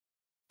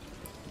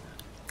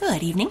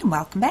Good evening and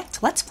welcome back to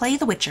Let's Play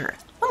The Witcher.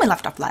 When we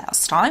left off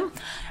last time,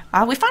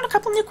 we found a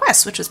couple new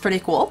quests, which was pretty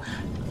cool.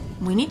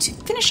 We need to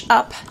finish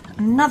up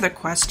another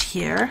quest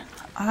here.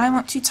 I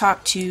want to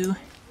talk to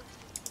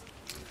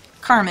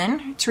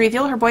Carmen to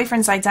reveal her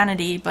boyfriend's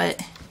identity,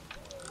 but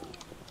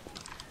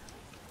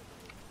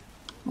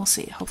we'll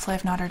see. Hopefully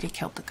I've not already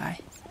killed the guy.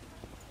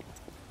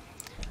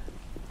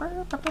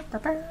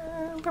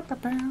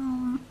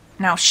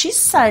 Now, she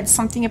said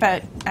something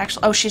about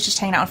actually... Oh, she's just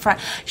hanging out in front.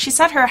 She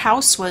said her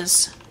house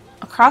was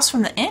across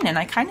from the inn, and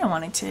I kind of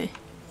wanted to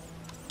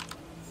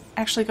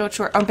actually go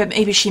to her... Oh, but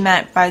maybe she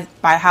meant by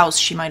house,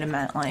 she might have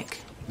meant, like,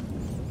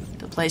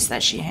 the place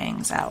that she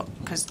hangs out.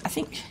 Because I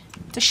think...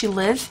 Does she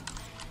live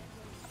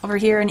over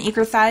here in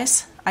Eager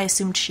Thighs? I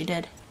assumed she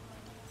did.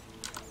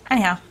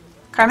 Anyhow,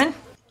 Carmen?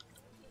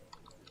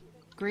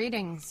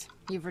 Greetings.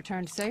 You've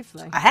returned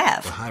safely. I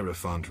have. The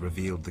Hierophant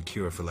revealed the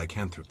cure for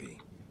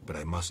lycanthropy, but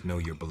I must know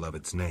your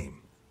beloved's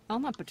name. I'll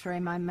not betray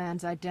my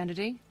man's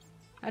identity.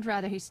 I'd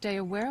rather he stay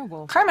a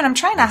werewolf. Carmen, I'm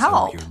trying to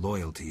help. Your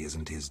loyalty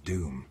isn't his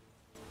doom.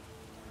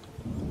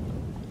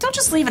 Don't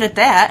just leave it at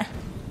that.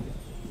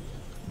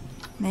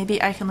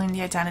 Maybe I can learn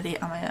the identity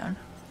on my own.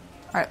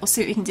 Alright, we'll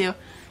see what we can do.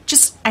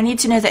 Just, I need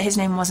to know that his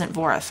name wasn't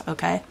Vorith,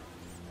 okay?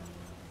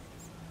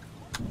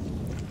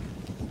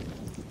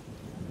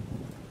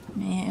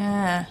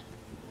 Yeah.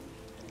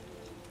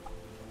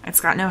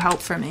 It's got no help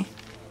for me.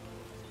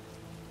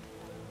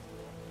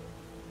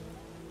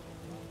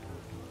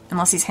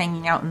 Unless he's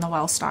hanging out in the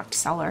well-stocked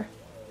cellar.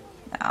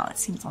 No, it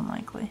seems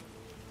unlikely.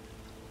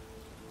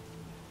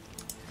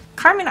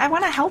 Carmen, I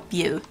want to help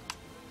you.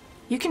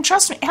 You can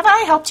trust me. Have I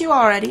helped you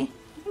already?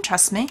 You can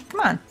trust me. Come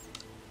on.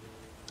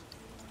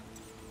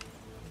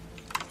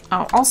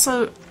 Oh,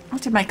 also,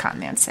 what did my con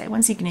man say?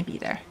 When's he going to be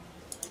there?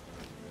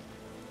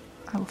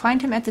 I will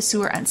find him at the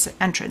sewer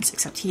entrance,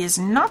 except he is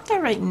not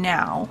there right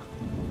now.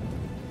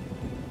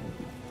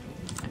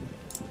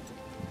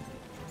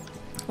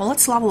 Well,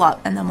 let's level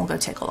up, and then we'll go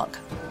take a look.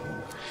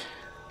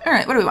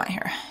 Alright, what do we want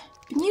here?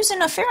 Been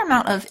using a fair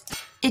amount of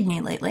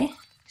Igni lately,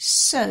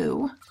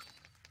 so...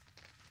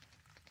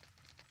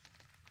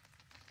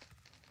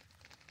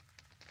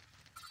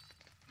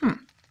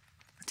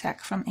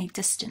 Attack from a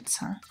distance,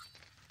 huh?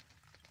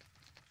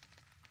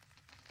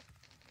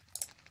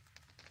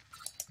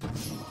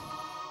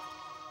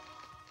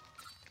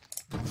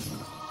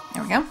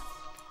 There we go.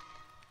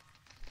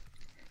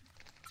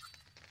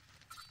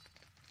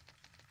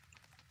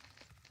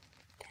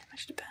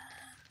 Damage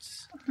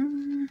depends.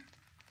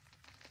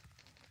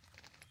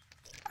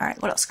 Alright,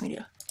 what else can we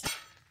do?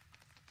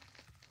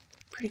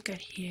 Pretty good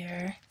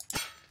here.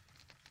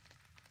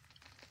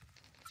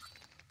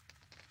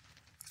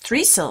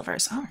 3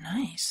 silvers. Oh,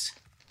 nice.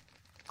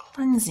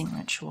 Cleansing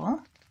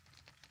ritual.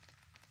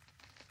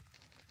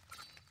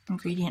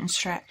 Ingredient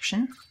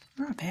extraction.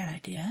 Not a bad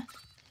idea.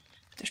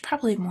 There's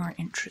probably more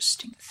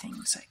interesting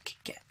things I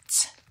could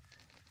get.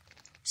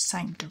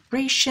 Sign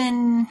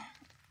duration.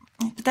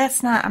 But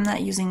that's not, I'm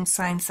not using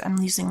signs, I'm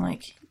using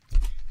like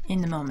in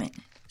the moment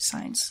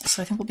signs.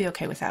 So I think we'll be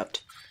okay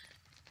without.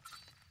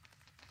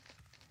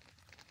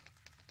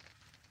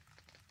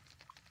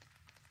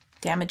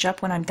 Damage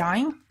up when I'm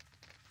dying?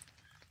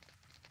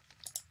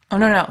 Oh,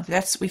 no,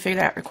 that's, we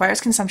figured out, requires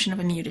consumption of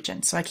a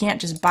mutagen. So I can't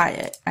just buy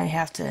it. I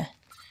have to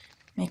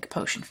make a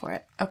potion for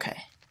it. Okay.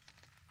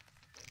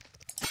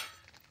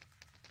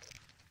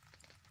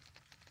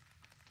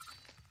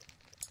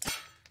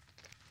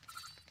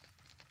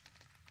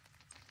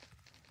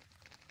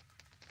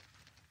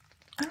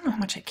 I don't know how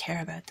much I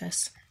care about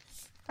this.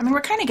 I mean,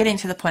 we're kind of getting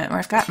to the point where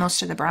I've got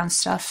most of the bronze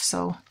stuff,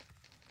 so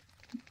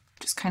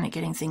just kind of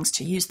getting things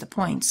to use the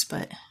points,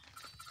 but,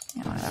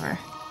 you know, whatever.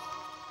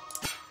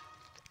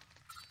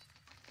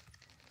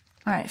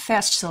 Alright,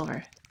 fast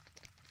silver.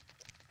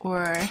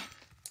 Or,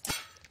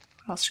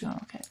 what else do you want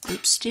to look at?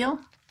 Group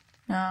steel?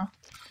 No.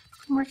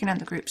 I'm working on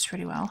the groups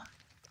pretty well.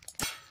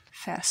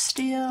 Fast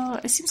steel.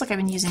 It seems like I've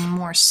been using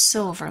more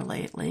silver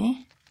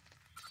lately.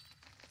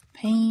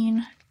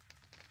 Pain.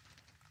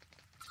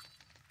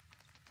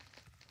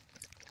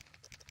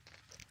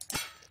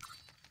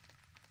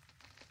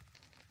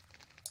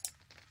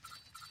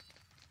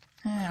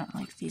 I don't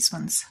like these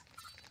ones.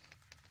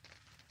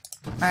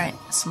 Alright,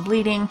 some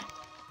bleeding.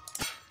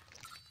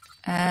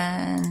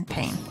 And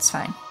pain. It's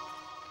fine.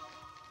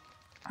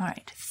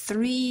 Alright,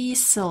 3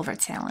 silver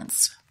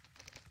talents.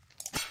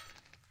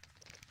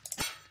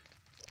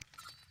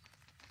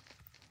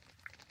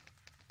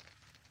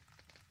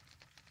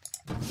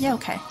 Yeah,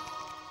 okay.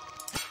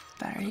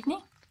 Better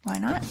Igni? Why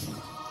not?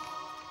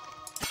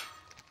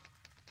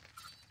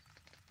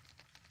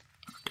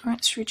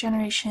 Endurance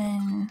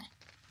regeneration.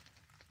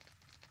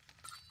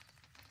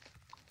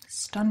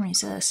 Stun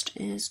resist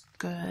is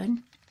good.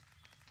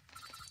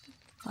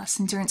 Less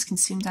endurance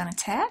consumed on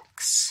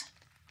attacks.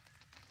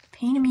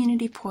 Pain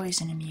immunity,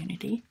 poison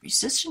immunity.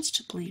 Resistance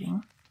to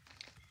bleeding.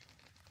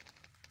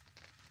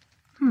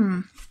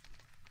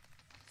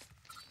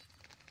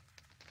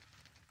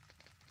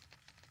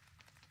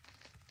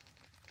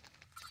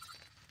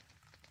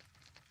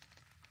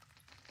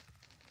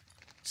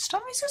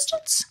 Stun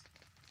resistance?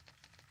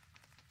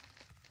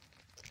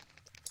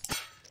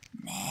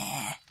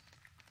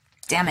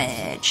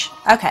 damage.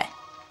 Okay.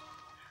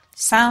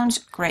 Sounds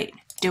great.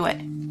 Do it.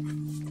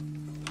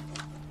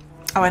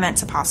 Oh, I meant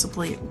to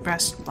possibly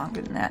rest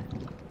longer than that.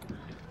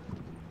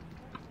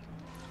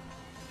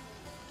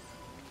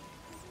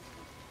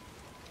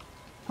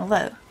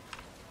 Hello.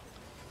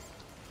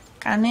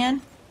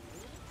 Gunman?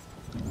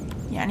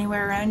 You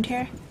anywhere around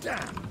here? Damn,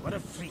 what a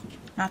freak.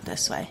 Not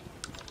this way.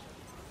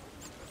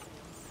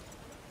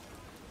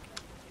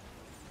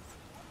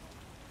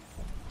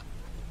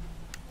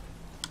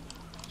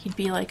 He'd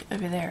be like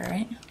over there,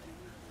 right?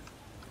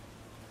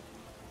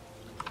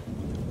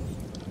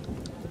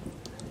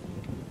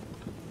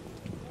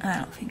 I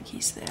don't think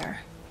he's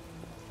there.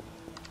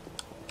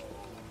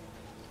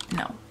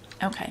 No.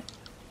 Okay.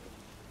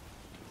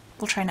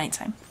 We'll try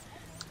nighttime.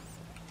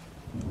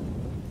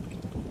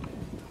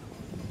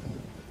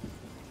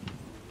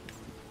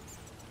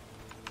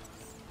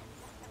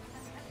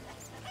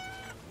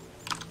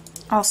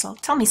 Also,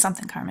 tell me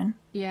something, Carmen.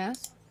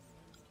 Yes?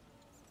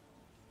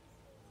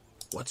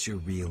 What's your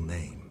real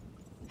name?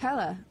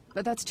 Hella,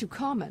 but that's too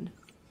common.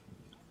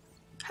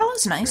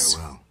 Hello's nice.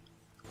 Farewell.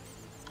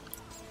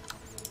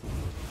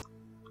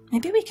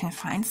 Maybe we can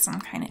find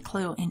some kind of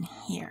clue in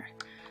here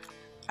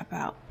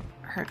about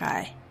her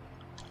guy.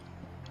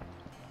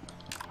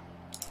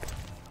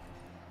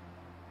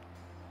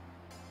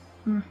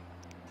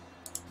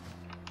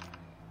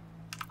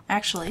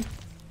 Actually,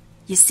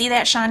 you see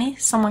that, Shani?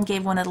 Someone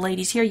gave one of the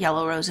ladies here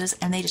yellow roses,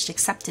 and they just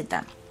accepted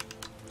them.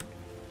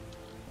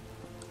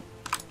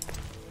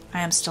 I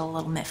am still a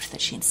little miffed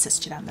that she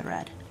insisted on the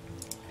red.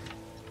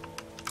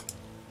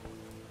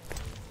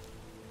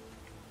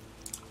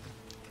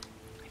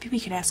 Maybe we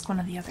could ask one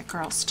of the other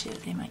girls, too.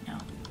 They might know.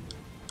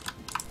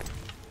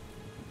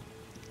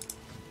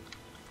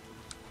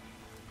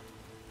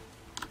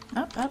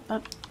 Up, up,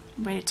 up.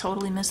 Way to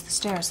totally miss the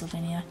stairs,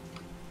 Lavinia.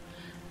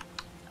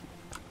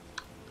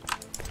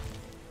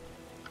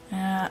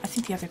 I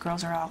think the other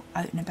girls are all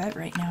out and about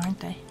right now, aren't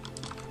they?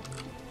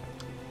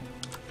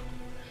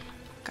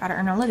 Gotta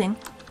earn a living.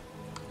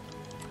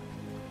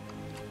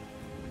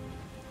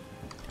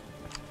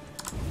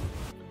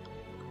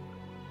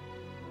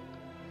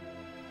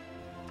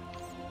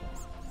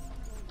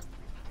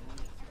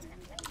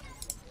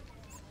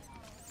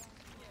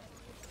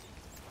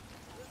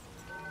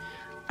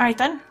 Alright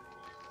then.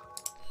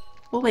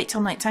 We'll wait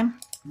till nighttime.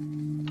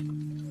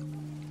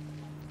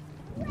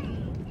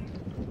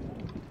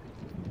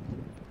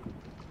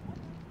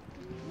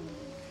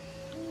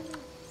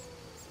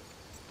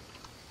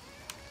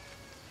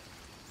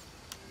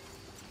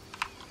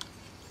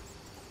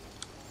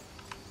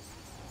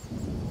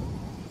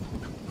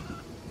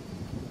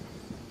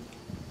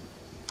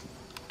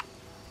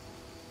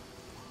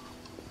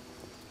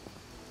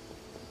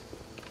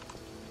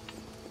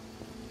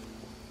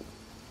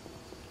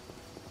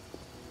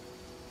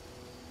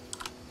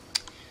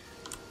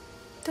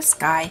 This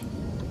guy.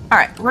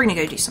 Alright, we're gonna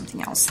go do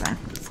something else then,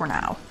 for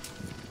now.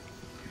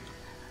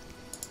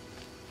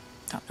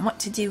 Don't know what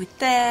to do with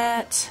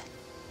that.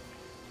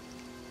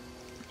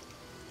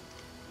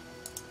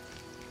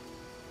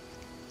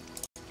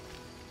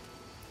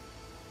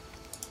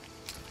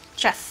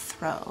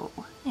 Jethro.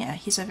 Yeah,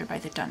 he's over by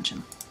the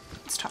dungeon.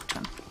 Let's talk to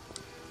him.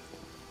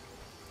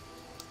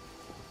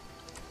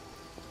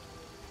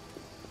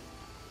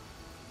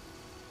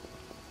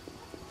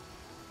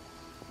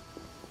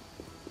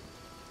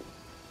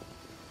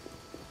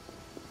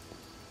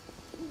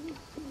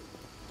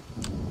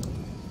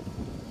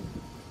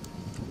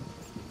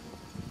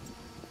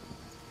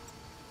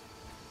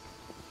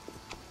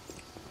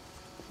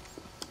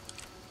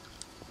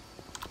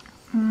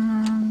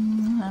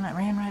 And I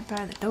ran right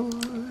by the door.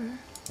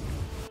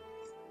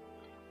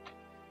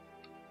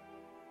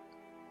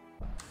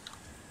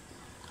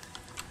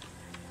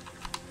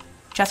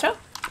 Jethro?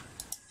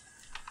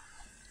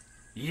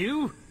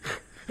 You?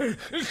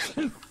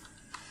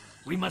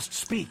 We must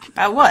speak.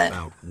 About what?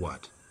 About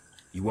what?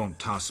 You won't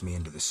toss me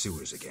into the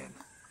sewers again.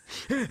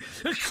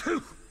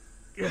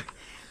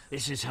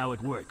 This is how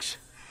it works.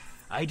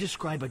 I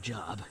describe a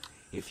job.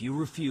 If you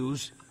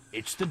refuse,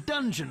 it's the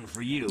dungeon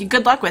for you.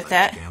 Good luck with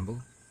that. Gamble?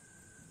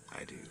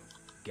 I do.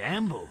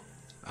 Gamble?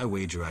 I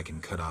wager I can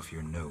cut off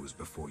your nose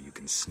before you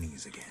can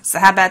sneeze again. So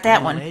how about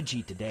that Not one?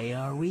 edgy today,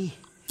 are we?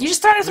 You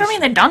just started throwing me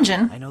in the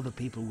dungeon. I know the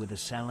people with the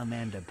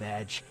salamander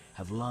badge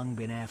have long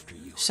been after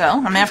you. So,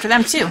 I'm after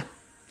them too.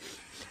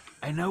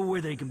 I know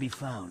where they can be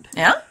found.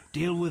 Yeah?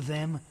 Deal with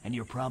them, and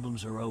your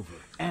problems are over.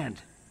 And,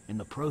 in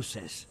the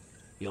process,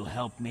 you'll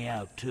help me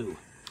out, too.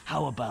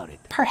 How about it?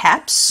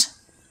 Perhaps.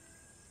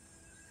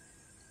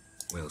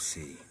 We'll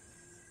see.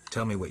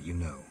 Tell me what you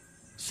know.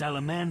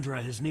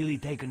 Salamandra has nearly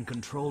taken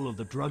control of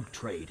the drug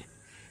trade.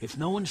 If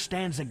no one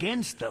stands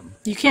against them...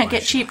 You can't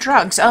get cheap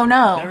drugs. Oh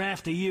no. They're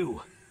after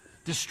you.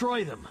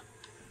 Destroy them.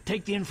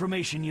 Take the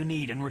information you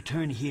need and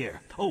return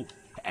here. Oh,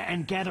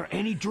 and gather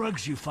any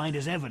drugs you find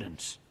as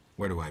evidence.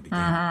 Where do I begin?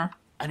 An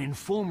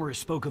informer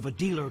spoke of a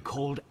dealer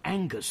called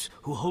Angus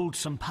who holds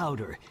some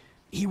powder.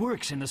 He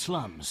works in the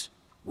slums.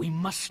 We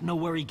must know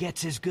where he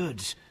gets his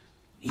goods.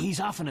 He's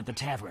often at the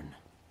tavern.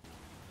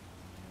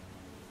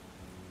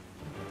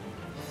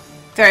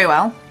 Very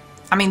well.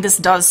 I mean, this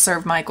does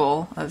serve my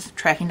goal of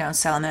tracking down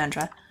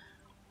Salamandra.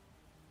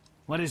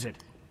 What is it?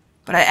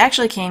 But I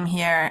actually came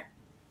here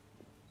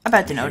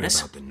about the Hear notice.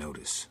 about the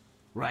notice.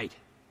 Right.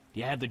 Do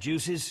you have the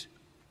juices?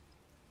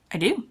 I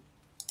do.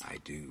 I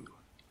do.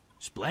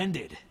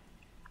 Splendid.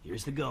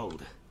 Here's the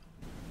gold.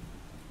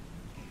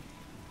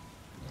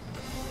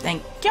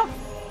 Thank you.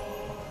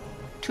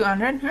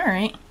 200. All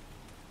right.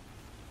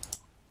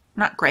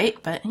 Not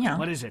great, but you know.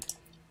 What is it?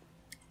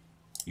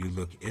 You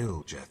look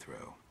ill,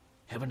 Jethro.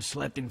 Haven't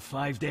slept in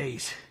 5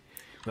 days,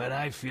 but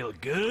I feel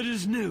good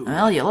as new.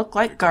 Well, you look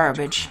like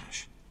garbage.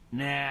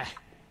 Nah,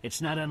 it's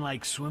not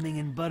unlike swimming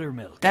in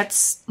buttermilk.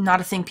 That's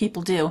not a thing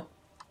people do.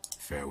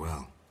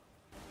 Farewell.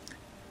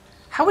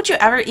 How would you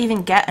ever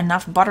even get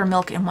enough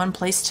buttermilk in one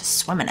place to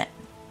swim in it?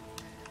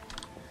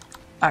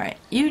 Alright,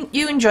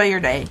 you enjoy your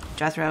day,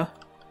 Jethro.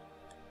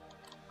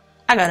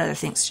 I got other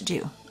things to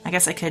do. I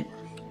guess I could...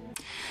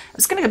 I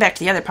was gonna go back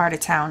to the other part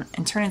of town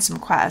and turn in some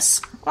quests.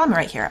 Well, I'm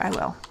right here, I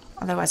will.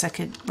 Otherwise I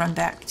could run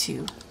back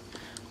to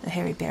the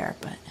hairy bear,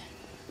 but...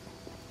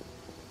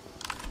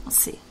 Let's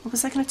see. What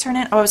was I gonna turn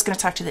in? Oh, I was gonna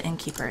talk to the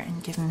innkeeper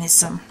and give him his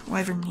some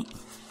wyvern meat.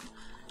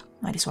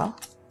 Might as well.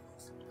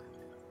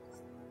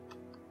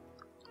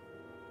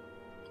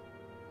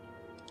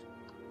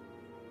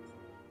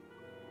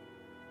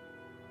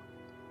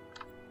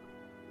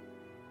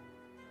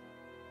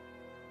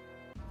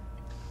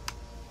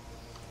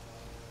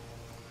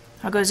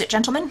 How goes it,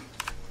 gentlemen?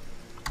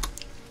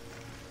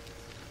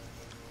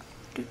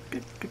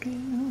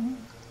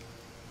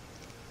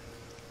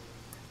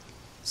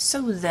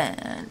 So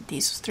then,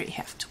 these three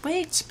have to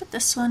wait, but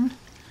this one,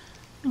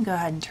 I'm gonna go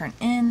ahead and turn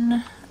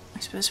in. I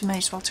suppose we might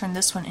as well turn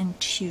this one in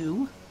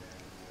too.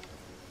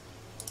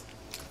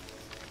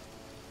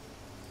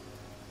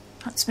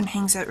 Huntsman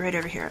hangs out right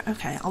over here.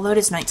 Okay, although it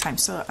is nighttime,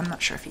 so I'm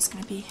not sure if he's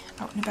gonna be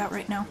out and about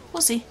right now.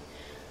 We'll see.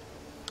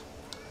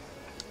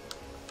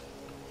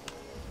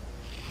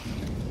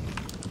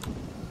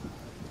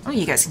 Oh,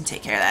 you guys can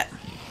take care of that.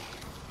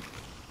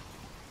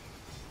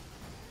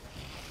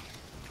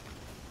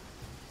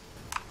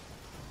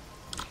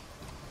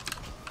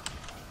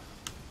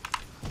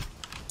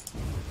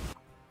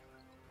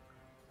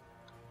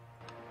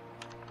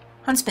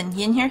 Huntsman,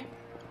 you in here?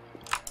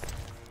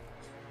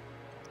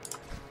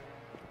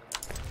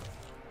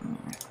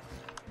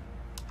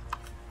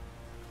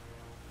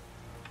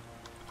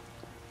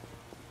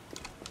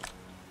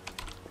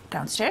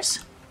 Downstairs?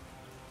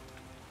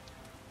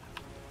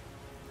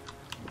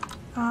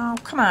 Oh,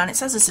 come on. It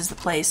says this is the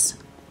place.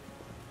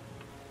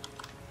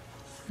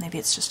 Maybe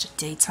it's just a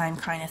daytime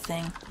kind of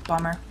thing.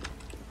 Bummer.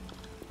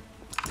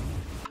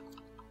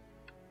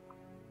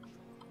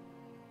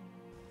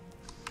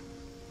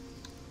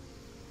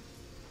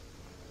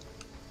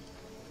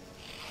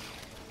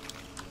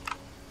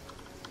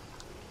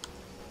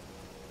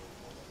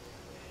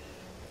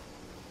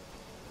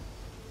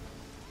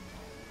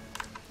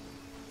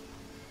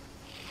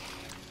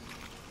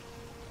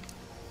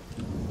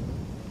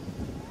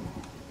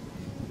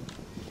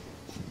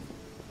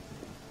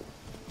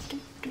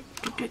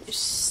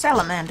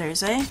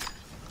 Salamanders, eh?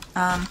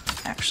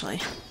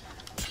 Actually.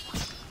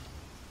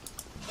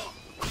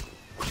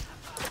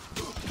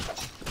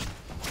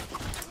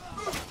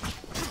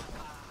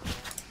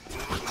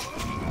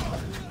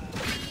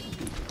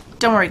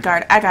 Don't worry,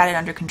 guard. I got it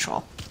under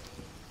control.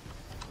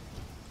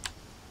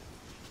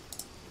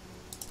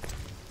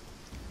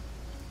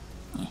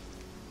 Yeah.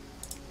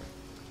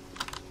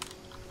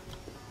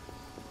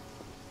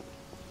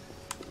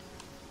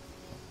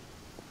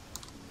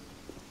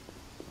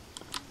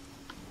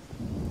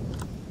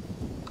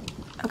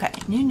 Okay,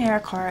 new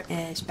Narracore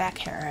is back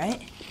here,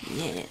 right?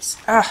 Yes.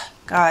 Ugh,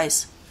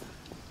 guys.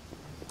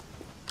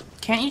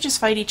 Can't you just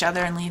fight each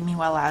other and leave me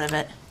well out of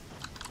it?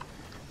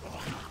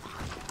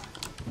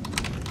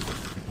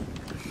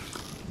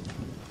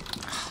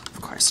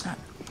 Of course not.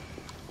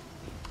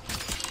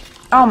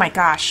 Oh my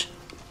gosh.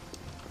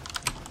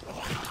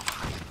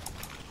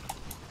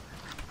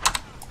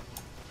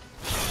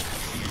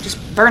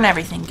 Just burn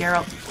everything,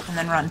 Geralt, and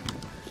then run.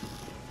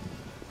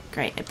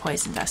 Great, it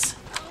poisoned us.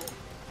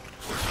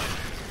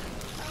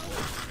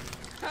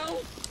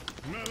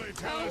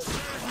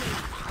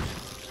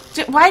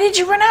 Why did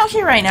you run out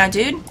here right now,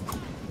 dude?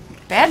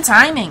 Bad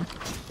timing.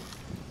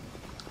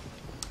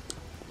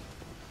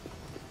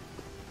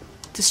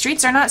 The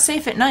streets are not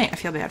safe at night. I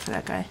feel bad for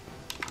that guy.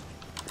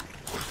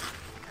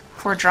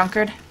 Poor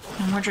drunkard.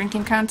 No more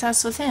drinking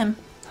contests with him.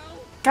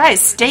 Guys,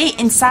 stay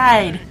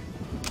inside.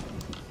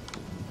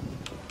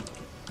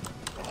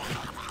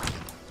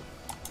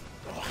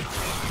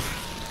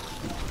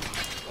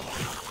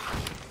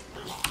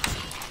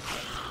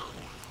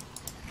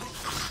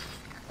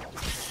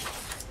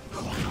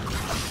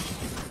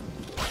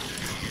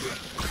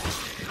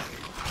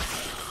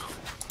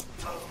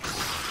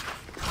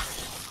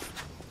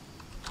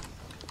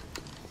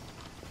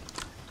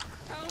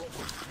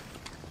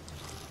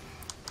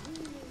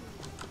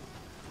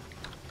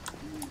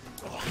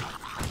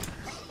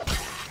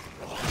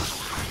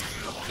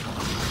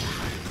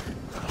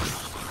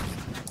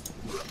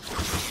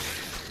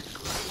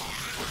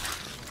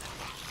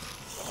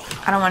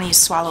 I don't want to use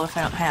swallow if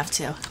I don't have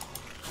to.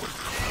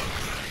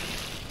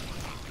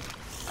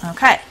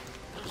 Okay.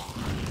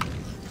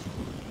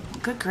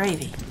 Good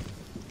gravy.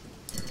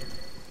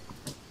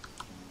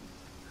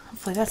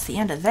 Hopefully that's the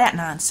end of that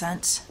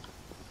nonsense.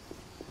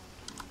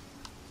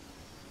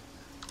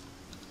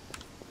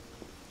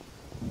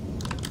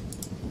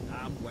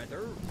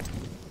 Weather.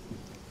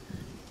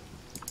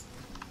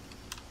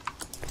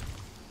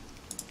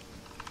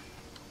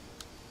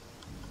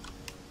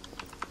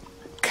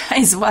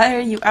 Guys, why are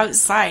you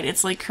outside?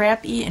 It's like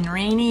crappy and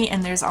rainy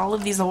and there's all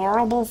of these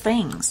horrible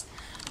things.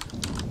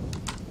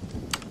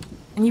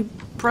 And you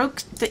broke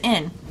the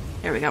inn.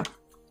 There we go.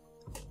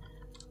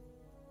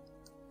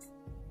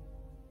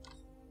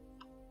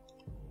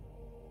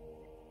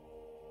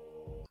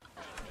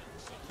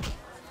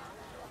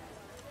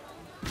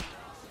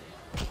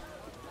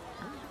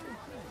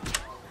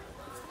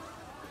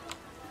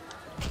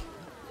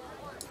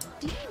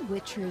 Do you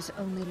witchers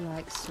only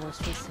like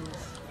sorceresses?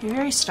 You're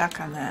very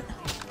stuck on that.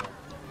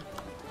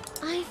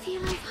 I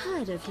feel I've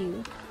heard of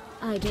you.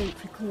 I don't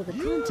recall the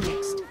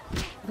context,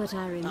 but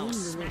I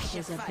remember it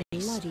as a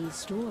bloody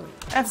story.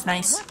 That's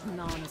nice. What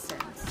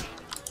nonsense.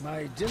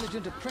 My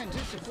diligent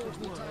apprentice affords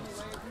me time.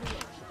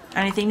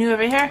 Anything new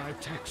over here? My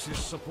taxes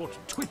support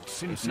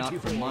twits in If City not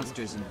for Hall.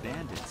 monsters and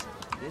bandits,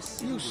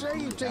 this You say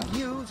you take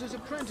youths as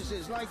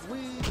apprentices like we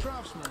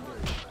craftsmen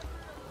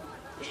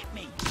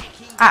do.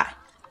 Ah,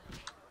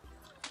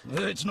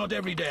 It's not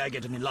every day I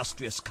get an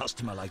illustrious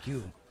customer like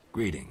you.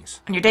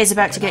 Greetings. and your day's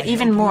about to get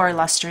even more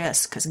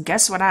illustrious, because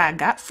guess what I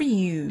got for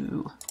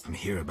you? I'm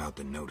here about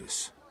the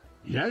notice.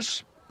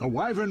 Yes, the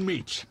wyvern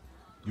meat.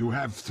 You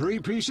have 3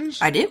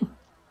 pieces? I do.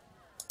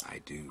 I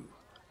do.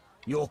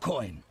 Your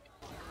coin.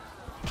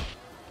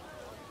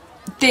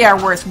 They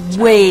are worth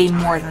way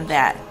more than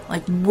that.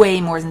 Like, way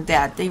more than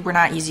that. They were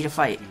not easy to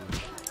fight.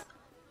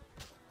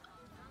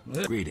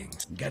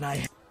 Greetings. Can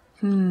I...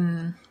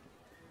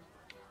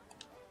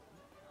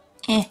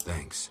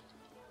 Thanks.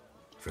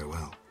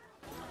 Farewell.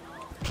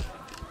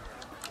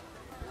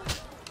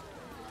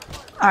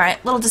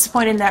 Alright, a little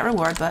disappointed in that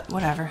reward, but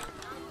whatever.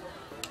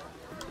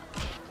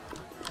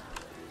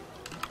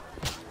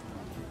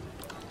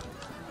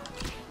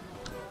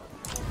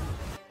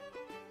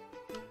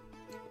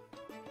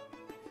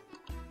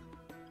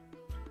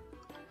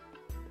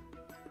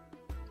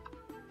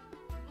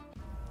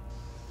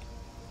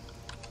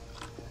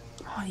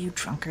 Oh, you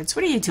drunkards.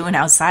 What are you doing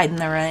outside in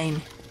the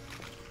rain?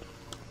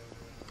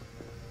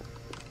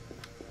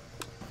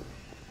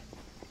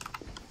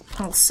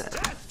 All set.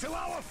 To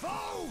our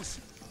foes!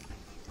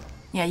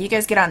 Yeah, you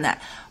guys get on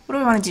that. What do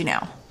we want to do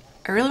now?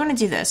 I really want to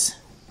do this,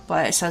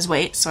 but it says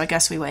wait, so I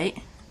guess we wait.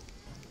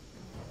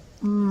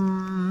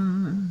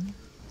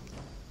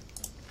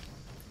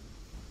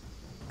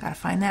 Gotta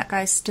find that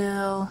guy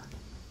still.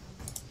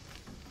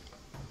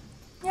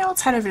 Yeah,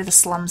 let's head over to the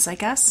slums, I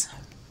guess.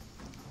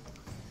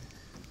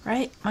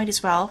 Right? Might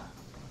as well.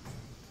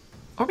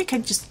 Or we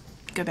could just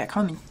go back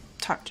home and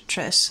talk to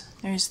Triss.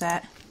 There's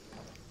that.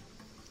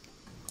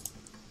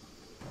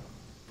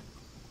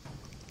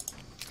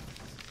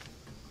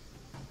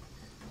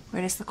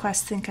 Where does the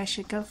quest think I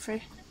should go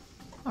for?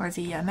 Or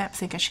the map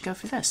think I should go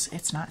for this?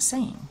 It's not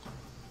saying.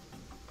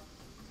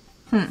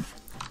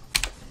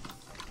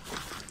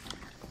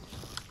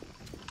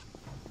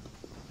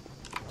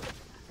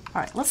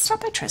 Alright, let's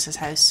stop by Triss's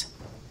house.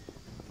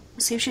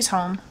 We'll see if she's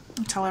home.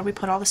 And tell her we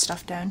put all the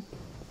stuff down.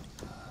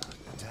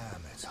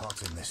 Damn, it's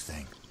hot in this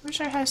thing. Where's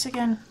our house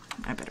again?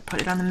 I better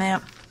put it on the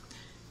map.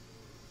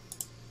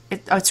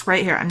 Oh, it's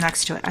right here. I'm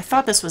next to it. I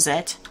thought this was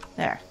it.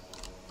 There.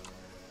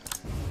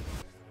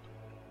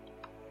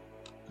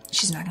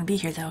 She's not going to be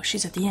here, though.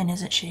 She's at the inn,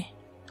 isn't she?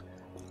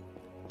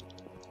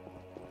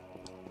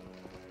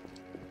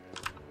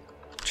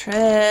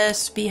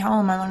 Triss, be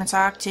home. I want to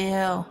talk to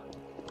you.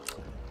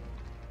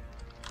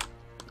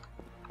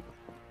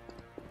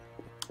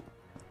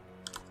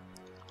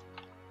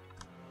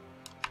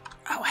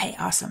 Oh, hey,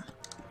 awesome.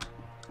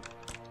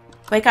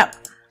 Wake up.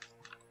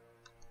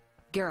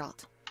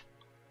 Geralt,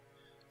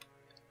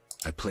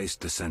 I placed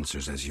the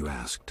sensors as you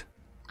asked.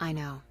 I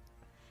know.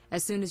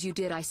 As soon as you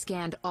did, I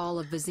scanned all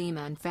of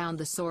Vizima and found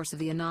the source of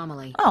the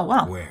anomaly. Oh,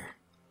 wow. Where?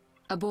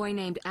 A boy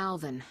named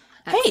Alvin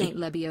at Hey! St.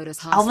 Lebioda's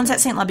hospital. Alvin's at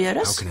St. How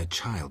Lebioda's? can a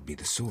child be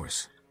the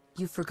source?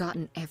 You've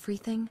forgotten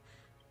everything?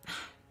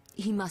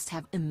 He must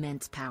have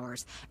immense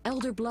powers.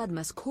 Elder blood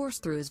must course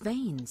through his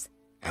veins.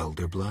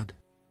 Elder blood?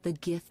 The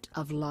gift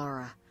of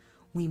Lara.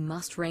 We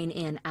must rein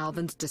in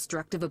Alvin's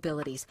destructive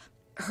abilities.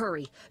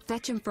 Hurry,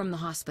 fetch him from the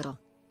hospital.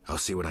 I'll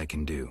see what I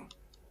can do.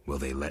 Will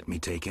they let me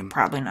take him?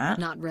 Probably not.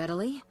 Not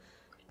readily.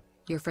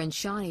 Your friend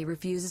Shani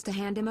refuses to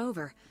hand him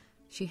over.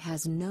 She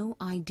has no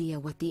idea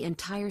what the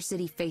entire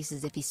city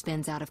faces if he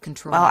spins out of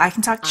control. Well, I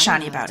can talk to I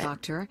don't Shani know how about to it.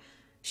 Talk to her.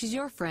 She's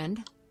your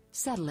friend.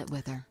 Settle it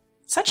with her.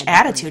 Such I'd be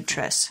attitude,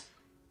 grateful. Triss.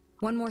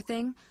 One more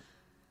thing.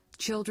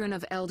 Children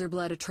of elder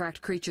blood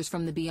attract creatures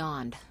from the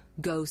beyond.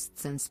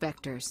 Ghosts and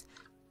specters.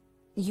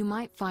 You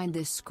might find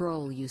this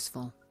scroll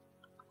useful.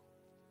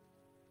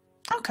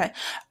 Okay.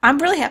 I'm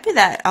really happy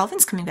that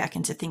Alvin's coming back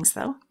into things,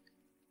 though.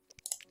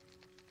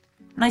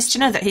 Nice to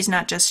know that he's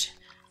not just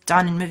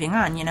done and moving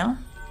on, you know?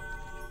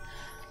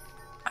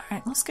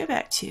 Alright, let's go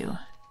back to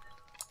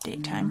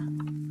daytime.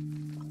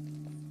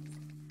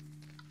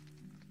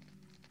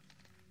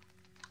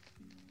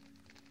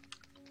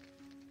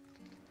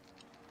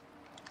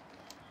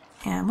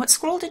 And what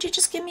scroll did you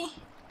just give me?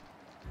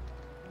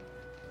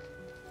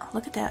 Oh,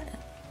 look at that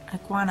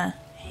iguana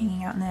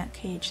hanging out in that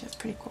cage. That's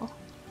pretty cool.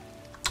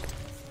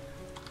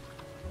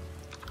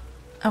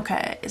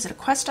 Okay, is it a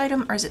quest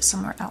item or is it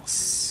somewhere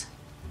else?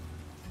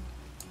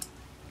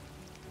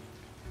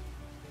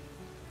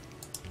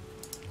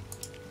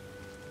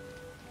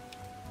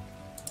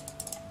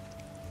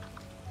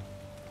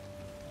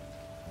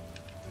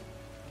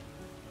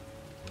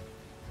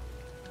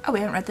 Oh, we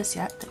haven't read this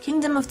yet. The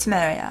Kingdom of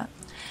Temeria.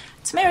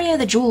 Temeria,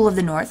 the Jewel of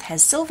the North,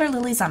 has silver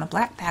lilies on a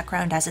black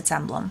background as its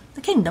emblem.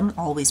 The kingdom,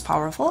 always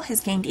powerful, has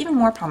gained even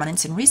more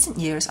prominence in recent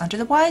years under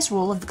the wise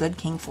rule of the good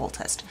King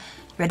Foltest.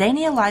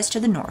 Redania lies to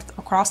the north,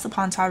 across the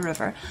Pontar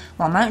River,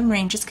 while mountain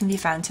ranges can be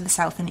found to the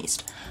south and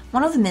east.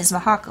 One of them is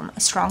Mahakam,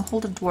 a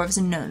stronghold of dwarves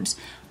and gnomes,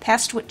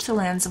 past which the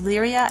lands of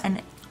Lyria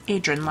and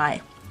Adrian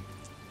lie.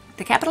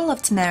 The capital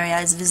of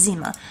Temeria is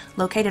Vizima,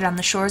 located on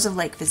the shores of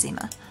Lake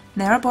Vizima.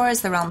 Maribor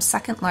is the realm's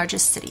second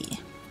largest city.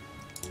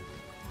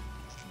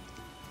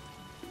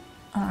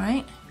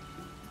 Alright.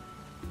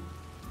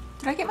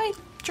 Did I get my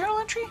journal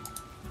entry?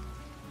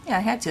 Yeah, I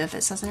had to if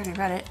it says I already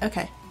read it.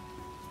 Okay.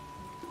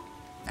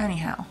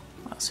 Anyhow,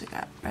 what else we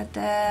got? Read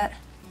that.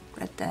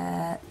 Read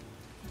that.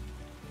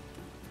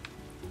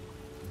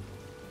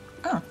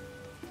 Oh.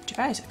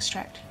 Device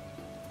extract.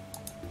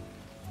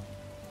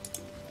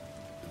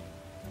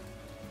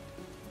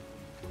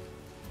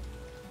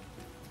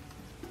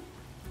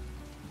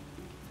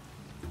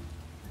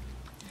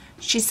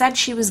 She said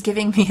she was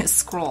giving me a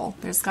scroll.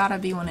 There's gotta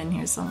be one in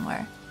here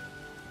somewhere.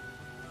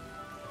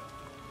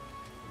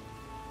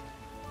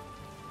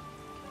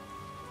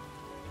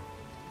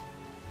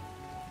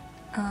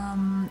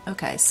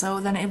 Okay, so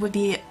then it would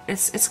be,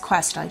 it's a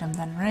quest item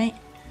then, right?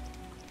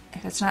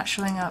 If it's not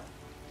showing up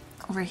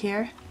over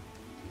here.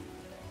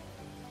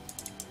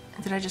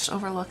 Did I just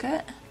overlook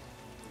it?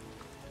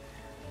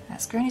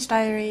 That's Granny's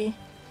diary.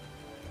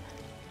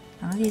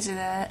 None of these are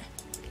that.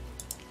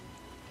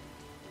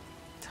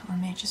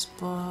 Mage's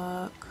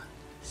book,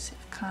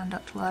 safe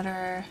conduct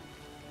letter.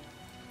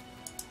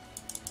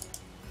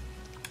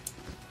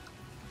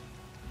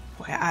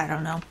 Boy, I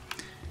don't know.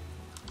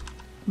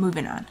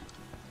 Moving on.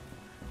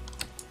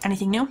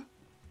 Anything new?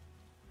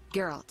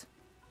 Geralt.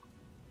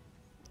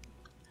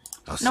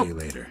 I'll see you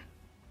later.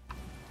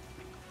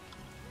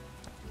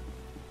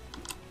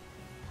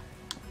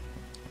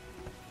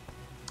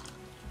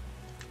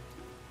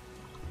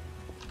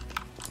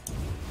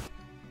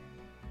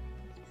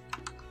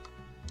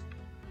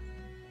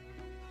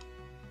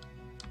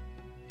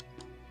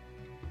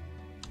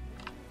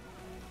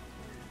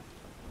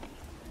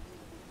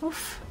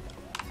 Oof.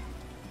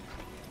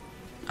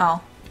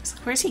 Oh.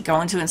 Where's he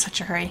going to in such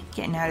a hurry?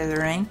 Getting out of the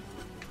rain.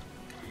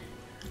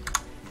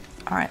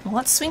 Alright, well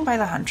let's swing by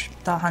the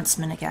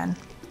huntsman again.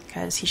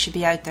 Because he should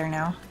be out there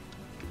now.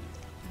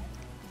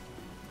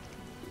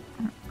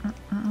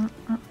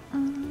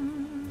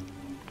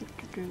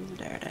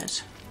 There it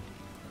is.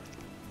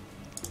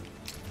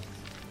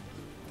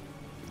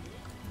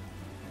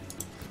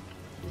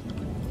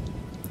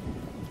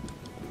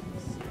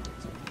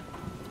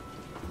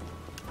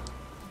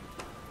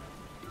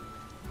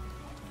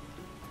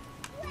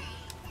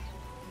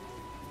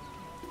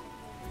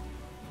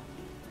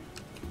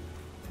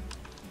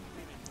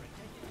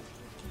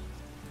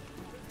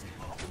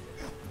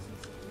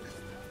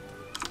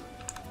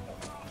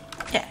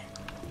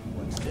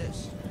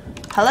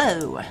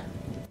 Hello.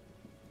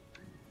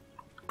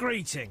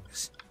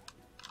 Greetings.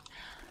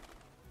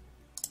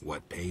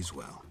 What pays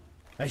well?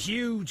 A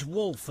huge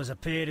wolf has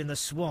appeared in the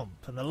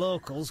swamp, and the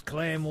locals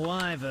claim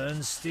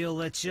wyverns steal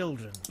their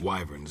children.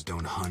 Wyverns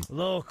don't hunt.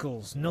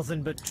 Locals,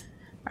 nothing but...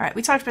 Alright,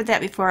 we talked about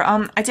that before.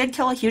 I did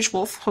kill a huge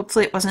wolf.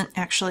 Hopefully it wasn't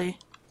actually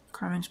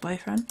Carmen's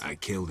boyfriend. I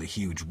killed a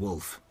huge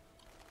wolf.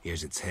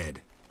 Here's its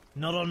head.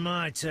 Not on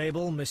my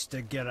table,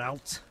 Mr.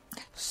 Geralt.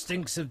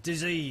 Stinks of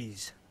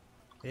disease.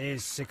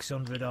 Here's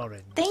 600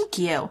 orange. Thank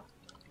you.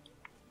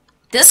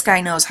 This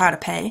guy knows how to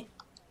pay.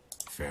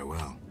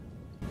 Farewell.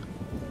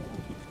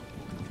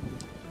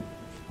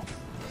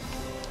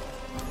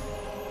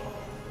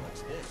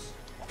 What's this?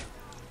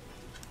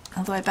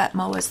 Although I bet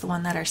Mo is the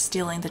one that are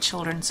stealing the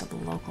children of the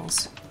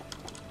locals.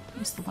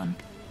 He's the one.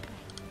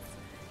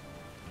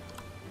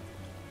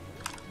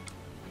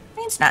 I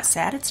mean, it's not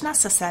sad, it's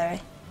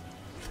necessary.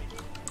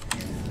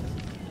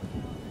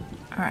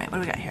 Alright, what do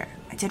we got here?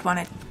 I did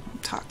want to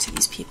talk to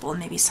these people and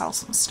maybe sell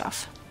some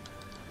stuff.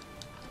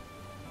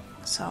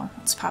 So,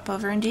 let's pop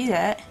over and do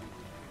that.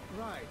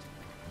 Right.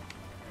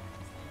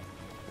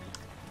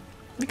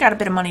 We got a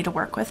bit of money to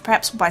work with.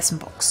 Perhaps we'll buy some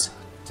books.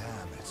 Damn,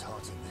 it's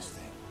hot in this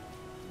thing.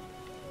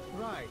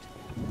 Right.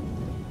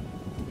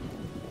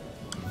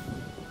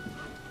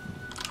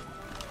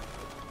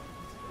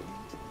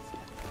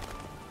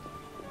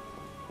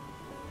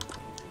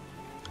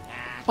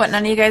 What,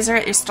 none of you guys are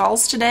at your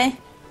stalls today?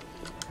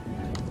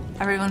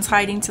 Everyone's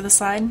hiding to the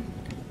side.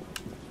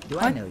 Do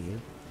I know you?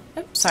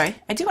 Oops, sorry.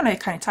 I do want to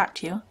kind of talk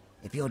to you.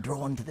 If you're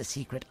drawn to the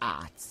secret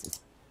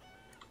arts.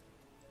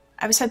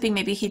 I was hoping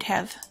maybe he'd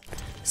have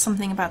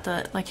something about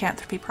the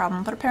lycanthropy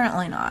problem, but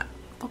apparently not.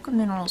 Book of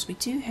minerals we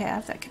do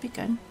have. That could be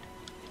good.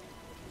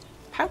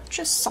 Pouch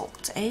of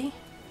salt, eh?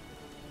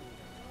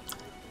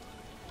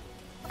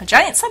 A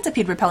giant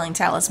centipede repelling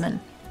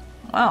talisman.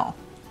 Wow.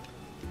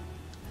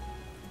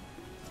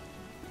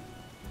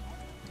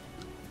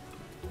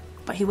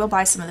 But he will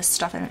buy some of this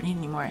stuff. I don't need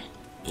any more.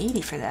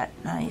 80 for that.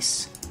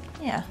 Nice.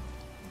 Yeah.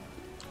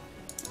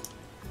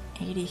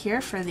 80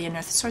 here for the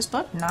Unearthed Source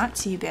book. Not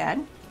too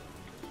bad.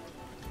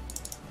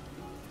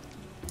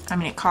 I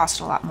mean, it cost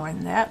a lot more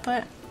than that,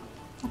 but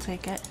I'll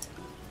take it.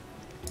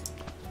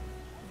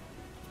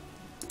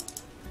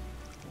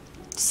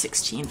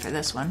 16 for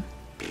this one.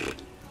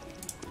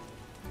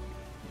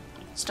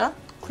 Still,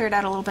 cleared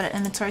out a little bit of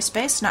inventory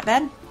space. Not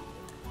bad.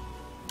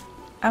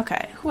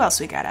 Okay, who else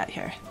we got out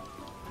here?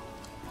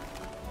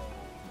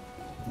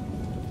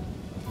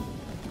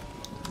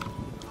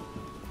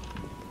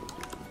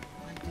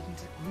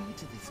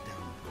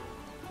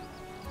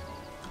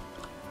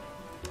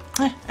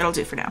 It'll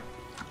do for now.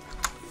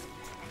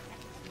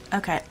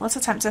 Okay, let's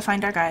attempt to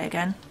find our guy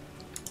again.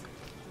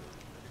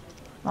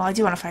 Well, I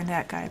do want to find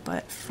that guy,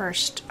 but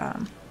first,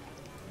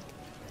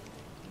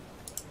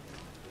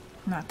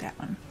 not that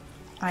one.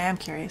 I am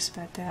curious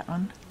about that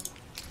one.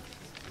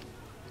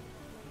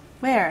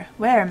 Where?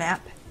 Where,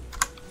 map?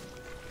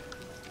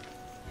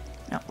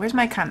 No, where's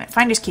my comment?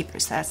 Finders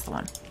Keepers, that's the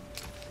one.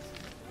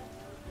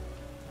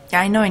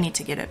 Yeah, I know I need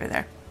to get over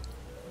there.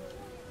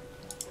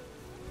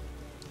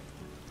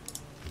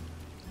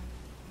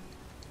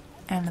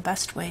 And the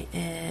best way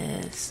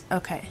is...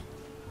 okay.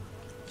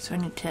 So I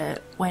need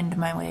to wend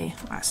my way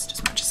west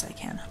as much as I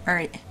can.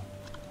 Alright.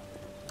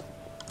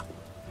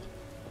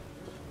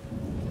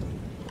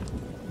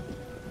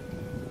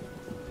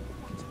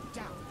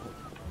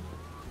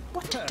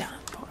 What a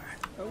downpour.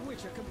 A witch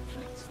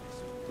completes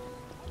this.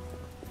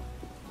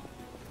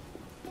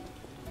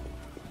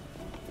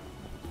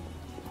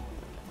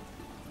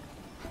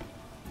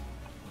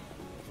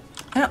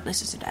 Oh,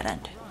 this is a dead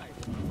end.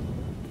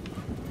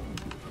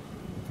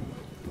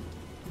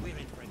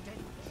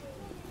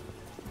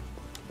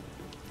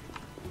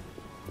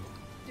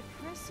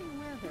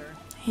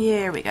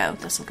 Here we go.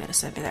 This will get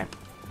us over there.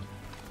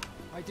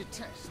 I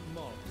detest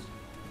mobs.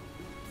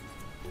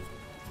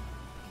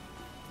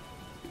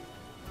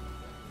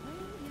 Rain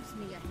gives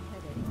me a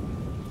headache.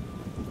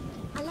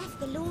 I left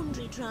the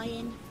laundry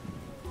drying.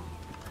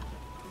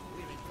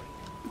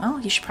 Well,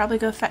 you should probably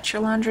go fetch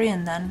your laundry,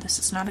 and then this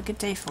is not a good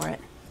day for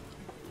it.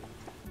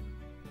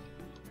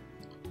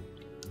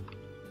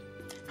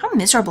 How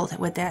miserable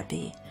would that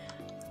be?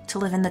 To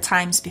live in the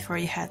times before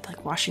you had,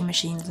 like, washing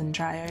machines and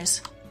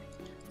dryers.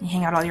 You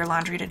hang out all your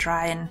laundry to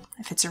dry, and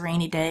if it's a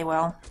rainy day,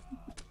 well...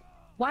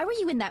 Why were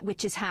you in that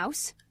witch's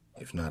house?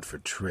 If not for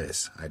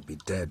Triss, I'd be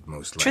dead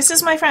most likely. Triss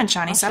is my friend,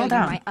 Shani. Settle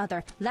down. My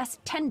other, less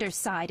tender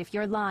side if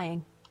you're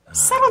lying.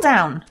 Settle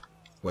down.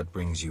 What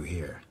brings you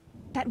here?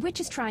 That witch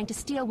is trying to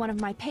steal one of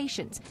my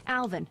patients,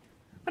 Alvin.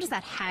 What does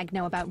that hag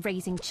know about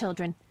raising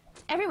children?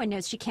 Everyone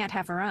knows she can't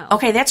have her own.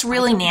 Okay, that's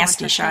really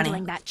nasty, Shani.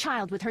 Handling that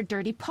child with her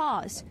dirty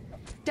paws.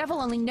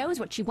 Devil only knows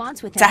what she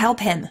wants with him. To help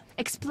him.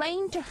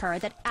 Explain to her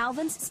that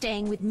Alvin's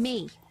staying with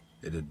me.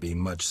 It'd be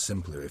much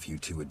simpler if you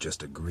two would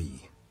just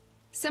agree.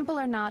 Simple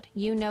or not,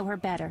 you know her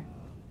better.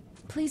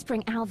 Please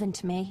bring Alvin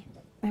to me.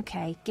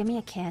 Okay, give me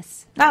a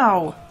kiss.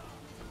 No.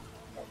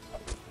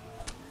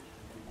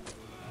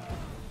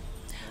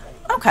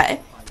 Okay.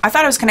 I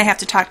thought I was going to have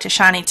to talk to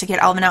Shani to get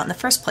Alvin out in the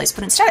first place,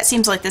 but instead it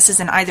seems like this is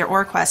an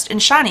either-or quest.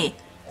 And Shani,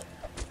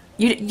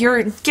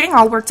 you're getting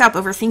all worked up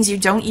over things you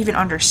don't even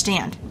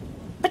understand.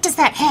 What does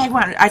that hag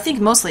want? I think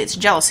mostly it's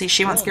jealousy.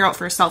 She wants to get out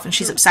for herself, and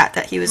she's upset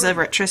that he was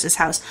over at Triss's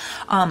house.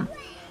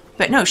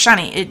 But no,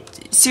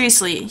 Shani,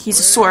 seriously, he's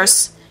a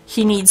source.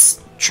 He needs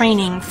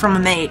training from a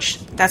mage.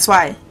 That's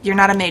why. You're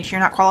not a mage.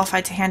 You're not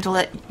qualified to handle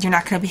it. You're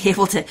not going to be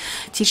able to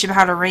teach him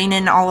how to rein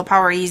in all the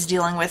power he's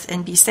dealing with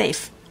and be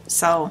safe.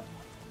 So,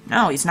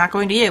 no, he's not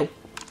going to you.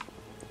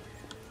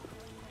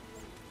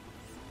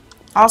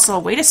 Also,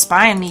 way to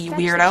spy on me, you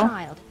weirdo.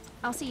 Child.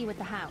 I'll see you at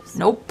the house.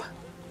 Nope.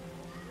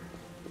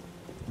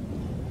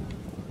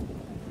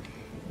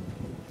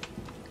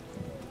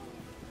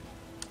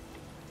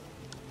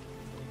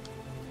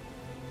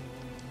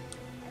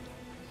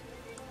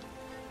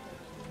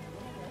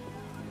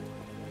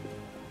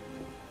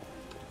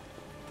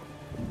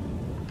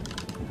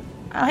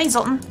 Oh, hey,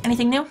 Zoltan.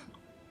 Anything new?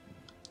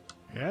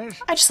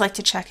 Yes? I just like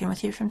to check in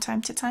with you from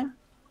time to time.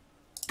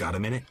 Got a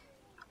minute?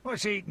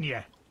 What's eating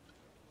you?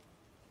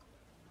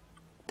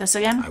 This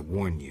again? I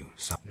warn you.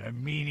 The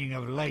meaning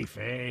of life,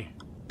 eh?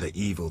 The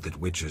evil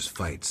that witchers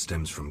fight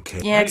stems from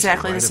chaos. Yeah,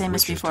 exactly The the right same of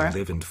as witchers before. to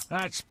live in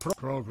That's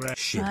progress.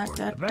 shit.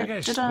 The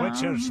biggest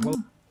witchers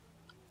will...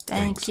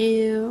 Thank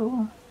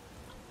you.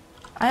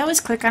 I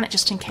always click on it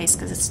just in case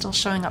because it's still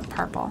showing up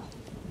purple.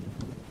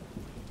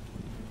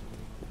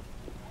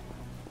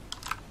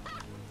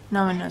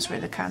 No one knows where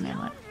the comment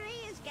went.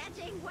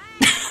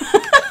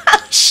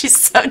 She's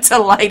so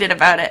delighted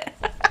about it.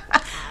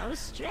 How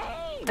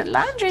strange. The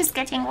laundry's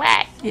getting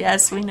wet.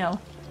 Yes, we know.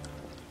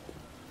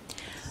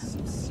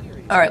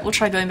 Alright, we'll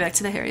try going back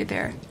to the hairy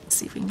bear.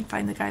 See if we can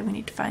find the guy we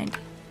need to find.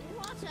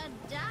 What a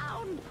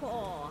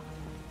downpour.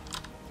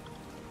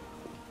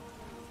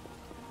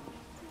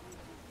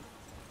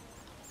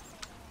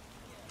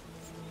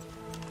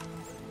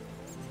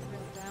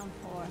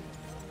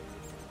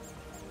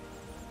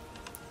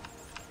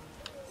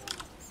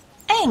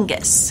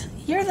 Angus,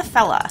 you're the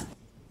fella.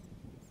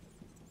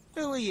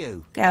 Who are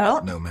you?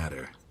 Go. No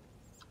matter.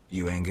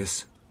 You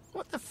Angus?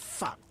 What the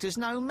fuck does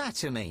no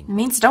matter mean? It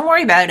means don't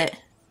worry about it.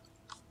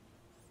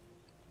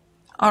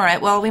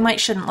 Alright, well, we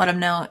shouldn't let him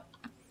know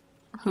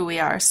who we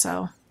are,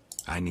 so...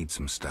 I need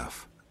some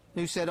stuff.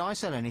 Who said I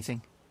sell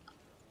anything?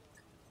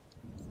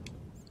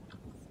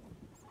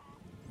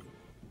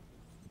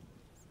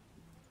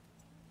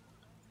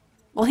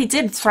 Well, he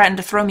did threaten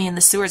to throw me in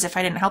the sewers if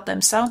I didn't help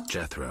him, so...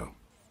 Jethro.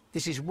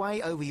 This is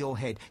way over your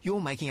head.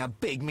 You're making a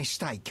big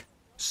mistake.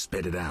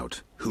 Spit it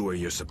out. Who are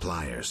your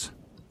suppliers?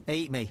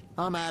 Eat me.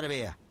 I'm out of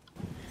here.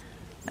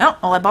 Oh,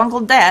 well, I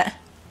bungled that.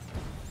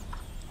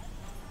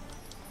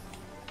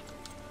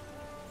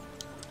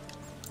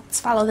 Let's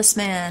follow this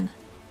man.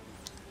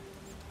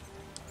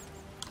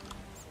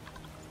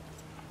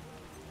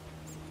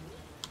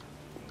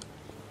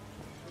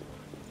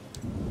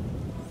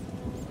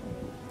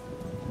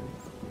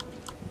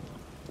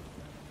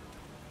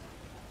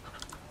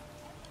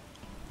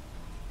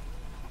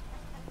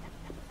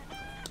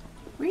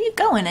 Where are you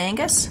going,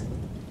 Angus?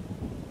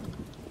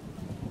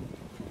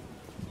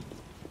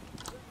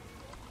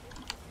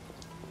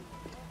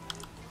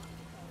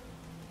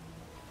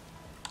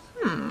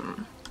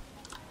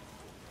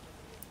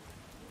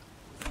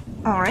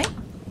 Alright.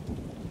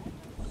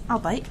 I'll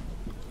bite.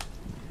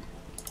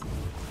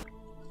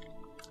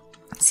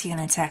 Is he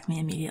gonna attack me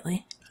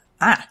immediately?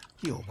 Ah!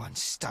 You're one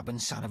stubborn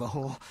son of a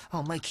whore.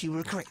 I'll make you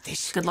regret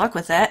this. Good luck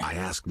with that. I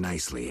asked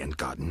nicely and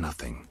got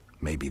nothing.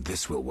 Maybe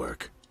this will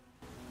work.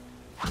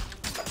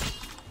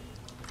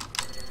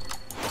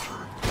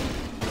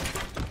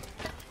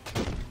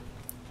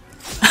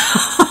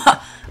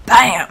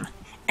 Bam!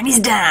 And he's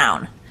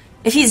down.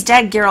 If he's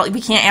dead, Geralt,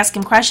 we can't ask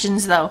him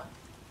questions, though.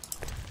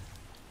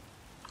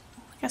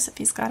 I guess if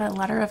he's got a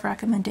letter of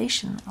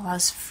recommendation,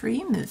 allows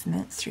free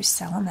movement through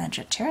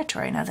Salamandra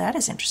territory. Now that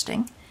is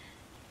interesting.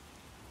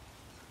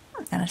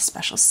 And a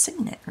special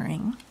signet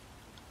ring.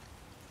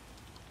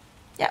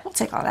 Yeah, we'll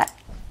take all that.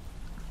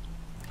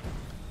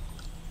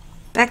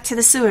 Back to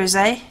the sewers,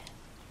 eh?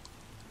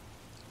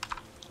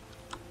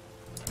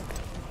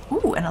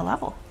 Ooh, and a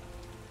level.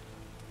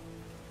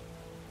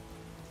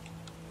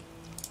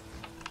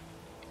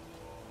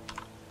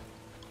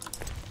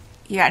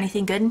 You got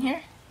anything good in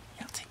here?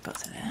 Yeah, I'll take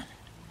both of that.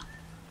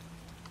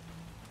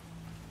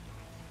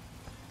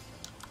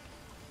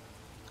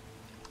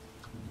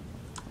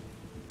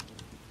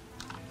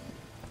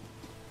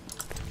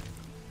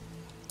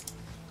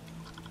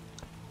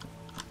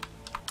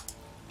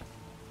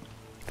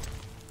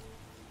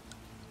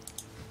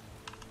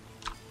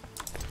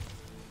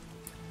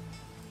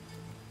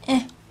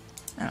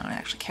 I don't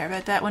actually care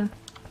about that one.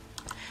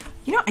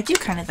 You know, I do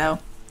kind of, though.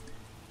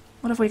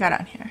 What have we got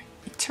on here?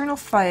 Eternal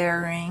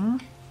Fire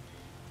Ring.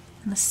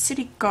 And the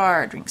City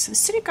Guard Ring. So the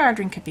City Guard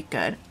Ring could be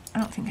good. I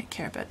don't think I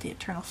care about the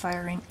Eternal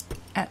Fire Ring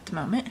at the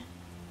moment.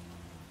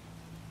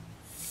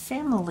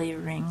 Family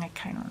Ring I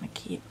kind of want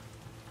to keep.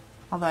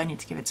 Although I need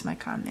to give it to my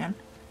con man.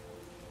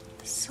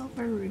 The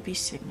Silver Ruby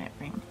Signet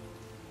Ring.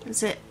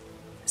 Does it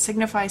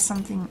signify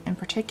something in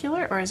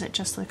particular, or is it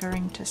just like a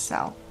ring to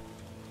sell?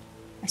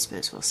 I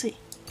suppose we'll see.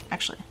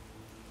 Actually,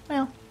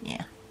 well,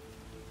 yeah.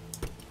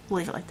 We'll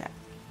leave it like that.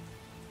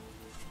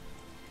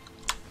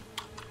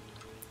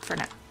 For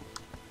now.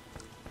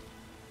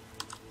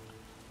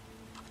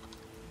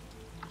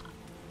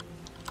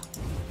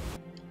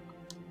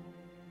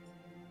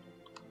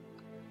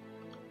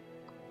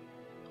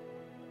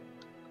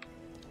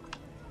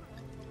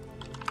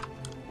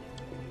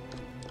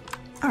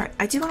 Alright,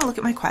 I do want to look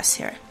at my quests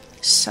here.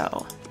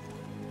 So,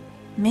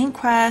 main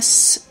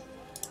quests,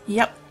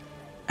 yep.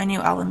 I knew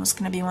Alvin was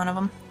going to be one of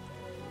them.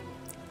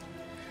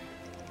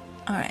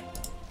 Alright.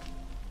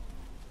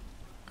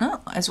 Oh,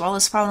 as well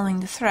as following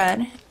the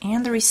thread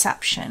and the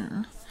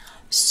reception.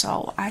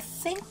 So, I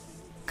think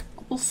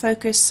we'll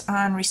focus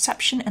on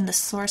reception and the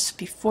source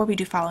before we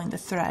do following the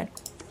thread.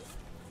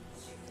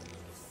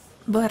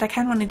 But I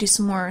kind of want to do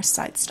some more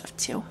side stuff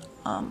too.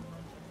 Oh,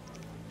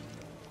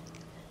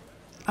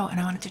 and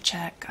I wanted to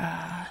check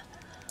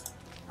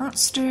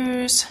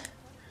monsters.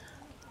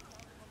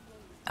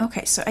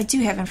 Okay, so I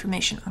do have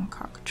information on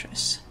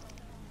cockatrice.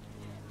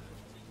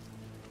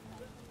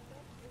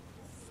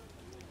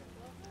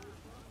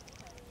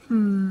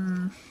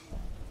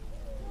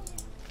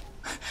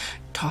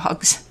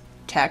 Dogs.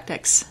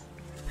 Tactics.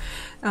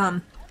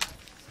 I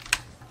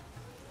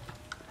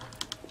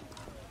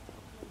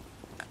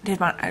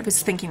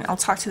was thinking I'll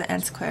talk to the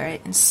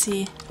antiquary and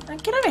see.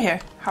 Get over here.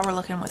 How we're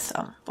looking with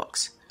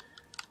books.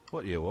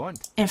 What do you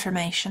want?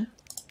 Information.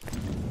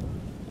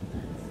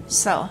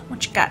 So,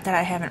 what you got that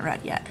I haven't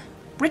read yet?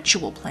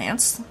 Ritual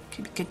plants.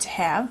 Could be good to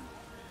have.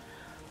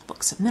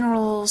 Books of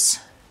minerals.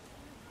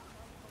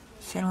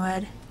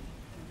 Finlead.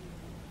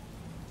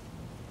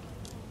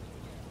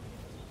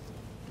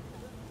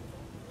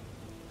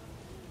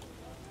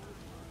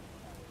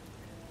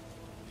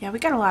 Yeah, we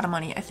got a lot of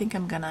money. I think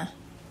I'm gonna...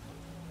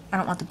 I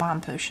don't want the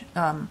bomb potion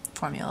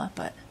formula,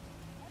 but...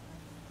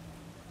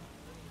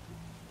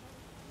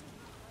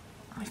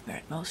 We've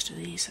read most of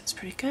these. That's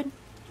pretty good.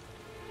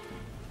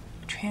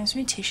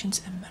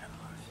 Transmutations and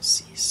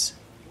metamorphoses.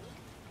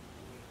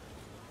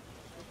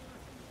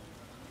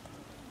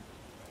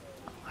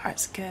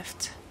 Heart's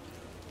Gift.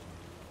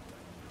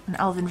 An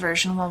Elven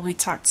version. Well, we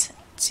talked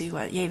to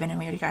Yavin and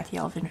we already got the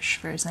Elvinish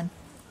version.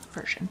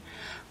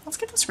 Let's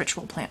get this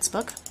Ritual Plants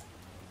book.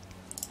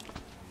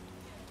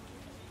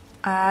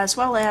 As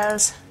well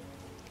as...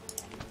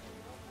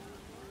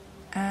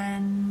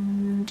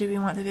 And do we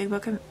want the big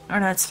book of... Or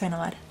no, it's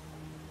Finlead.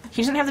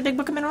 He doesn't have the big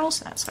book of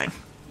minerals? That's fine.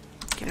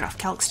 Get it off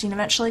Calixtine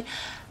eventually.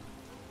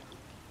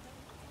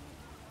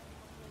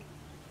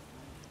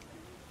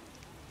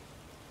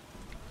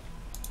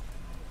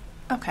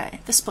 Okay,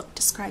 this book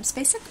describes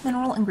basic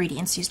mineral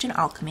ingredients used in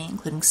alchemy,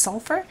 including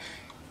sulfur,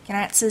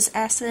 Ganatz's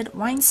acid,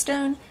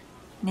 winestone,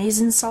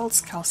 Nazen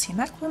salts, calcium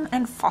equum,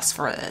 and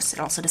phosphorus. It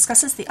also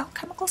discusses the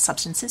alchemical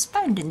substances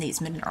found in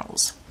these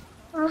minerals.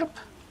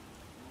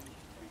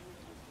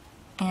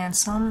 And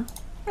some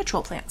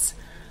ritual plants.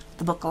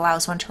 The book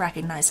allows one to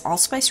recognize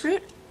allspice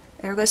root,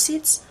 ergo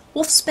seeds,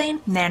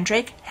 wolfsbane,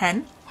 mandrake,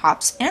 hen,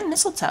 hops, and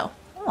mistletoe.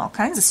 Oh, all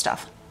kinds of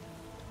stuff.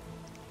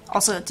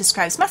 Also, it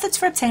describes methods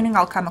for obtaining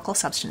alchemical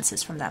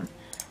substances from them.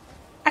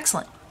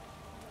 Excellent.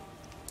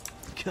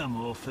 Come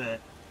off it.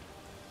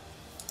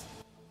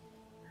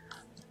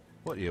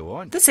 What do you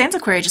want? This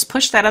antiquary just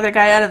pushed that other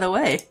guy out of the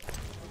way.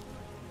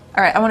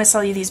 Alright, I want to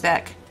sell you these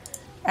back.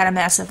 At a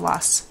massive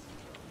loss.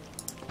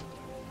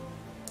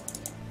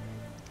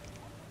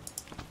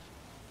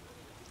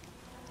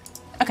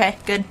 Okay,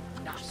 good.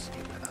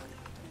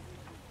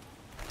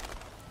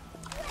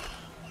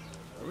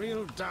 A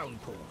real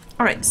downpour.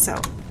 Alright, so...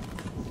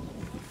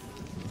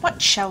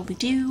 what shall we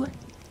do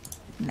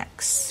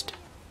next?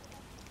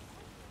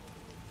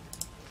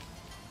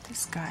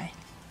 This guy.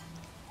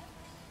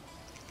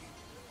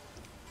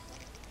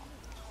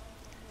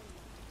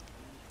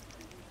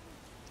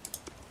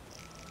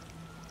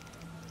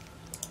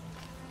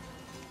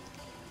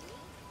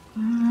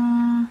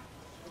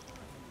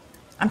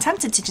 I'm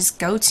tempted to just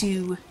go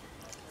to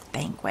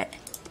banquet.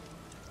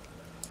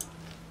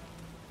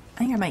 I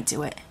think I might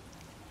do it.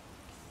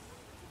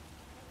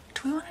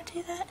 Do we want to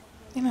do that?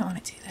 We might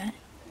want to do that.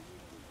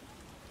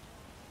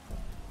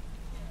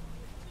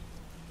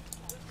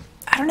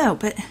 I don't know,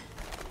 but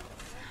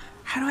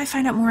how do I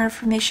find out more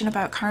information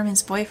about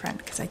Carmen's boyfriend?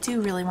 Because I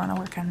do really want to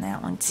work on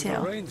that one too.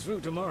 It'll rain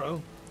through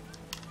tomorrow.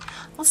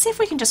 Let's see if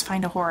we can just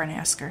find a whore and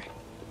ask her.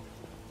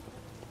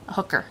 A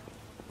hooker.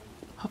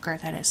 Hooker,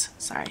 that is.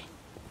 Sorry.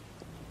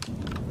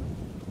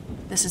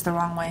 This is the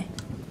wrong way.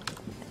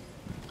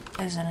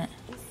 Isn't it?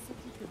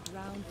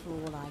 For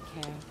all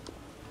I care.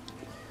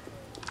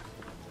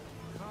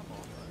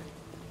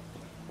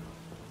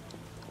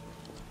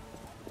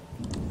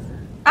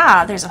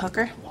 Ah, there's a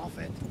hooker.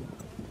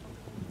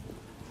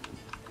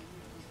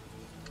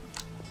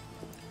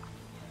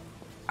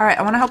 Alright,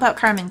 I want to help out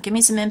Carmen. Give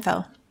me some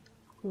info.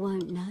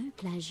 Won't know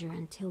pleasure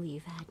until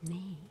you've had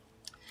me.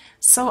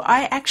 So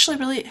I actually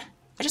really...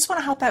 I just want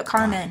to help out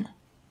Carmen.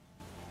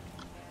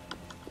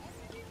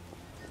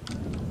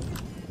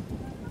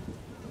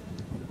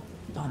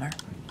 Bummer.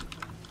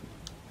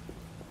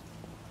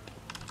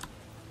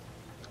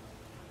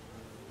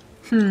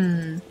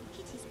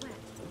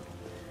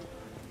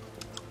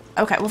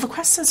 Okay, well the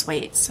quest says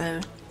wait, so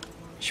I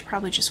should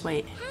probably just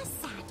wait. How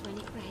sad when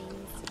it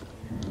rains.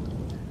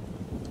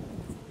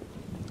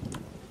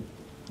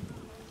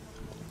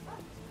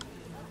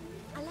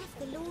 I left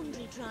the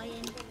laundry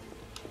drying.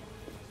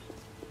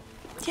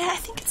 Yeah, I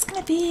think it's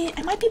gonna be...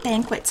 it might be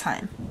banquet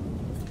time.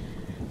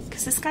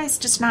 Because this guy's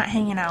just not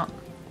hanging out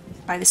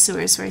by the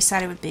sewers where he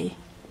said it would be.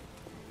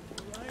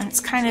 And it's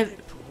kind of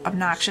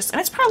obnoxious.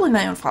 And it's probably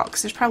my own fault,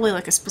 because there's probably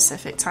like a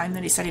specific time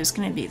that he said he was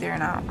gonna be there,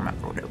 and I don't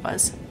remember what it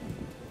was.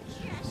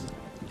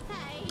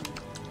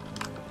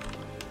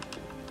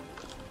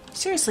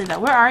 Seriously though,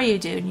 where are you,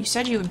 dude? You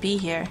said you would be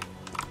here.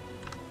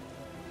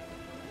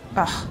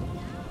 Ugh.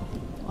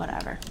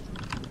 Whatever.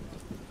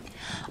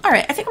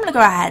 Alright, I think I'm gonna go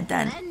ahead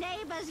then.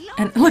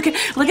 And look at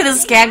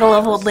this gaggle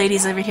of old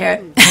ladies over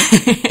here.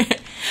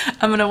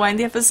 I'm gonna wind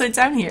the episode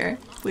down here.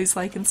 Please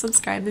like and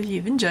subscribe if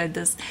you've enjoyed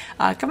this.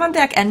 Come on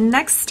back, and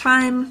next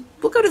time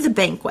we'll go to the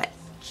banquet.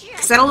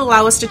 Because that'll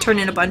allow us to turn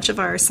in a bunch of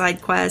our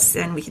side quests,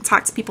 and we can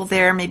talk to people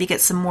there, maybe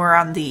get some more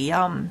on the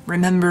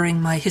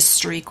remembering my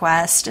history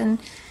quest, and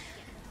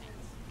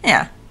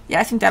yeah,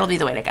 I think that'll be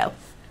the way to go.